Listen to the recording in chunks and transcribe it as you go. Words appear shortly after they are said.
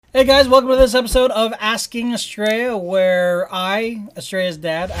Hey guys, welcome to this episode of Asking Estrella, where I, Estrella's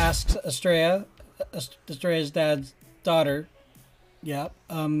dad, asks Estrella's dad's daughter,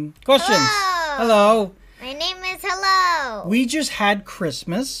 questions. Hello. My name is Hello. We just had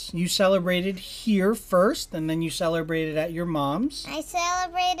Christmas. You celebrated here first, and then you celebrated at your mom's. I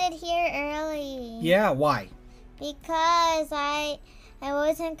celebrated here early. Yeah, why? Because I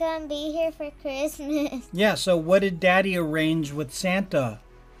wasn't gonna be here for Christmas. Yeah, so what did Daddy arrange with Santa?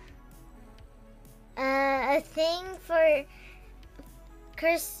 A thing for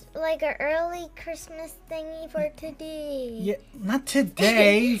like an early Christmas thingy for today. Yeah, not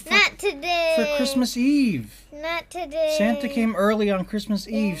today. Not today. For Christmas Eve. Not today. Santa came early on Christmas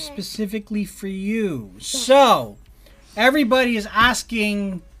Eve specifically for you. So, everybody is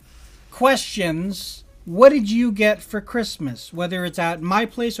asking questions. What did you get for Christmas? Whether it's at my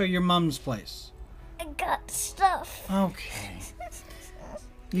place or your mom's place. I got stuff. Okay.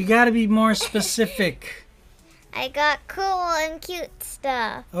 You gotta be more specific. I got cool and cute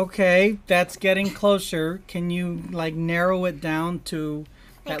stuff. Okay, that's getting closer. Can you, narrow it down to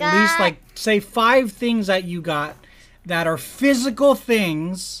at least, say 5 things that you got that are physical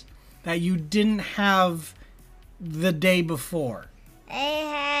things that you didn't have the day before? I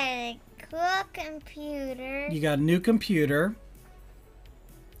had a cool computer. You got a new computer.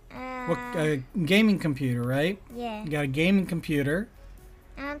 A gaming computer, right? Yeah. You got a gaming computer.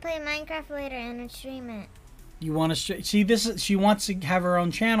 I'm gonna play Minecraft later and stream it. You want to see this? She wants to have her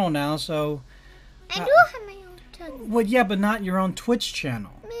own channel now, so. I do have my own channel. Well, yeah, but not your own Twitch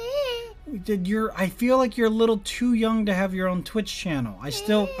channel. I feel like you're a little too young to have your own Twitch channel. I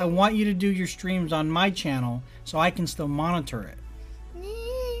want you to do your streams on my channel so I can still monitor it.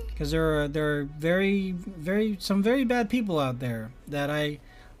 Because there are some very bad people out there that I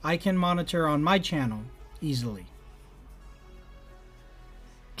can monitor on my channel easily.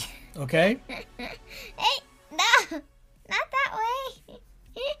 Okay? Hey, no, not that way.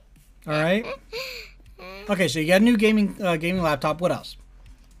 All right. Okay, so you got a new gaming laptop. What else?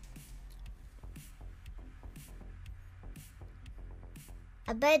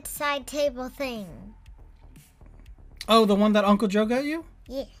 A bedside table thing. Oh, the one that Uncle Joe got you?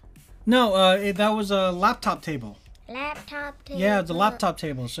 Yeah. No, that was a laptop table. Laptop table. Yeah, it's a laptop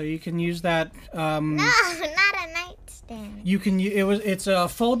table, so you can use that. No, not a nightstand. You can. It's a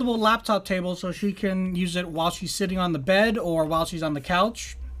foldable laptop table, so she can use it while she's sitting on the bed or while she's on the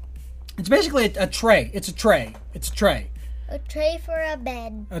couch. It's basically a tray. It's a tray. It's a tray. A tray for a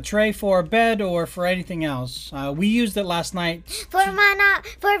bed. A tray for a bed or for anything else. We used it last night. For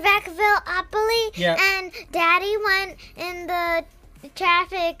Vacaville-opoly. Yeah. And Daddy went in the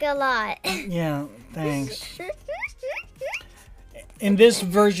traffic a lot. Yeah, thanks. In this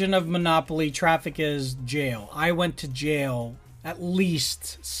version of Monopoly, traffic is jail. I went to jail at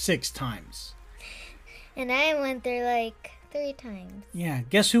least 6 times. And I went there like 3 times. Yeah,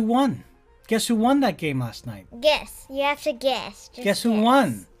 guess who won? Guess who won that game last night? Guess. You have to guess. Just guess who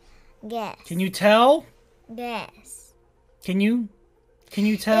won? Guess. Can you tell? Guess. Can you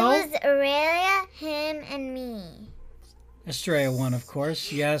tell? It was Aurelia, him, and me. Estrella won, of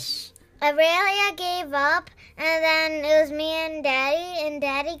course. Yes. Aurelia gave up, and then it was me and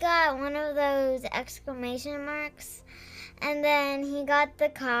Daddy got one of those exclamation marks, and then he got the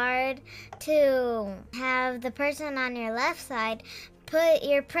card to have the person on your left side put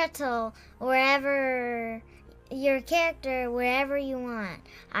your pretzel wherever, your character wherever you want.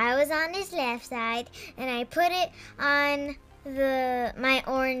 I was on his left side, and I put it on my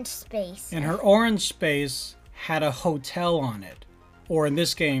orange space. And her orange space had a hotel on it. Or in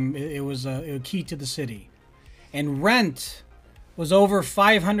this game, it was a key to the city. And rent was over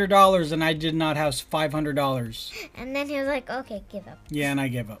 $500, and I did not have $500. And then he was like, okay, give up. Yeah, and I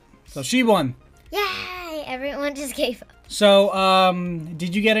gave up. So she won. Yay! Everyone just gave up. So,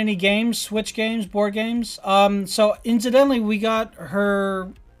 did you get any games? Switch games? Board games? So, incidentally, we got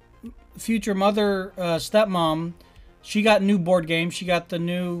her future mother, stepmom. She got new board games. She got the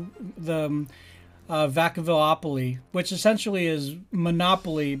Vacaville-opoly, which essentially is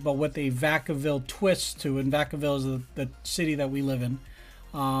Monopoly, but with a Vacaville twist to it. And Vacaville is the city that we live in.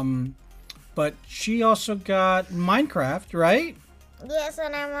 But she also got Minecraft, right? Yes,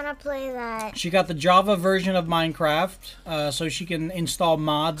 and I want to play that. She got the Java version of Minecraft, so she can install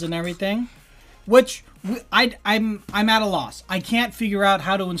mods and everything. Which I'm at a loss. I can't figure out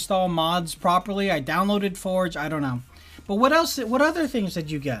how to install mods properly. I downloaded Forge. I don't know. But what else? What other things did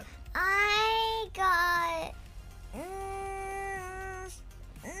you get? I got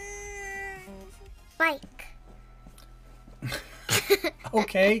bike.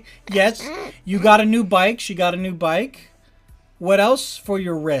 Okay. Yes, you got a new bike. She got a new bike. What else for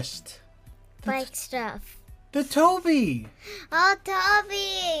your wrist? Bike stuff. The Toby. Oh,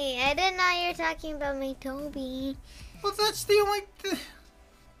 Toby! I didn't know you were talking about my Toby. Well, that's the only...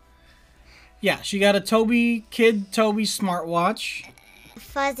 Yeah, she got a Toby smartwatch.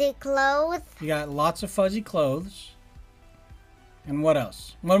 Fuzzy clothes. You got lots of fuzzy clothes. And what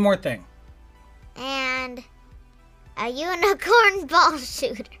else? One more thing. And a unicorn ball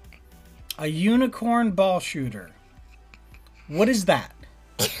shooter. A unicorn ball shooter. What is that?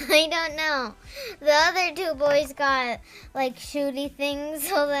 I don't know. The other two boys got like shooty things,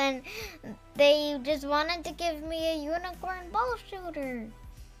 so then they just wanted to give me a unicorn ball shooter.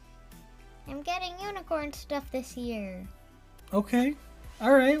 I'm getting unicorn stuff this year. Okay.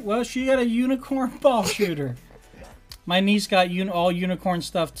 All right. Well, she got a unicorn ball shooter. My niece got all unicorn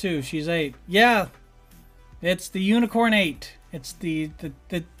stuff too. She's 8. Yeah. It's the unicorn 8. It's the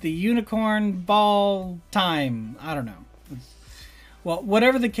unicorn ball time. I don't know. Well,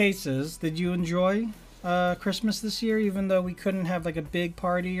 whatever the case is, did you enjoy Christmas this year, even though we couldn't have like a big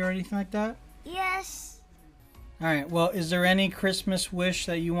party or anything like that? Yes. All right. Well, is there any Christmas wish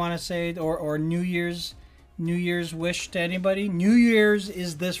that you want to say, or New Year's wish to anybody? New Year's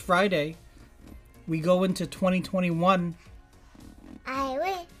is this Friday. We go into 2021.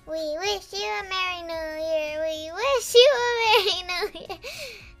 We wish you a Merry New Year. We wish you a Merry New Year.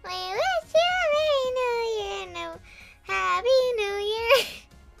 We wish you a Merry New Year. No, Happy New Year.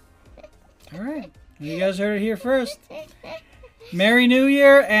 All right. You guys heard it here first. Merry New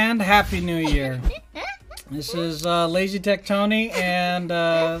Year and Happy New Year. This is Lazy Tech Tony and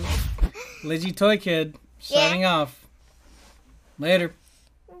Lazy Toy Kid signing off. Later.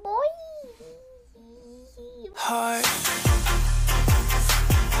 Boy. Heart.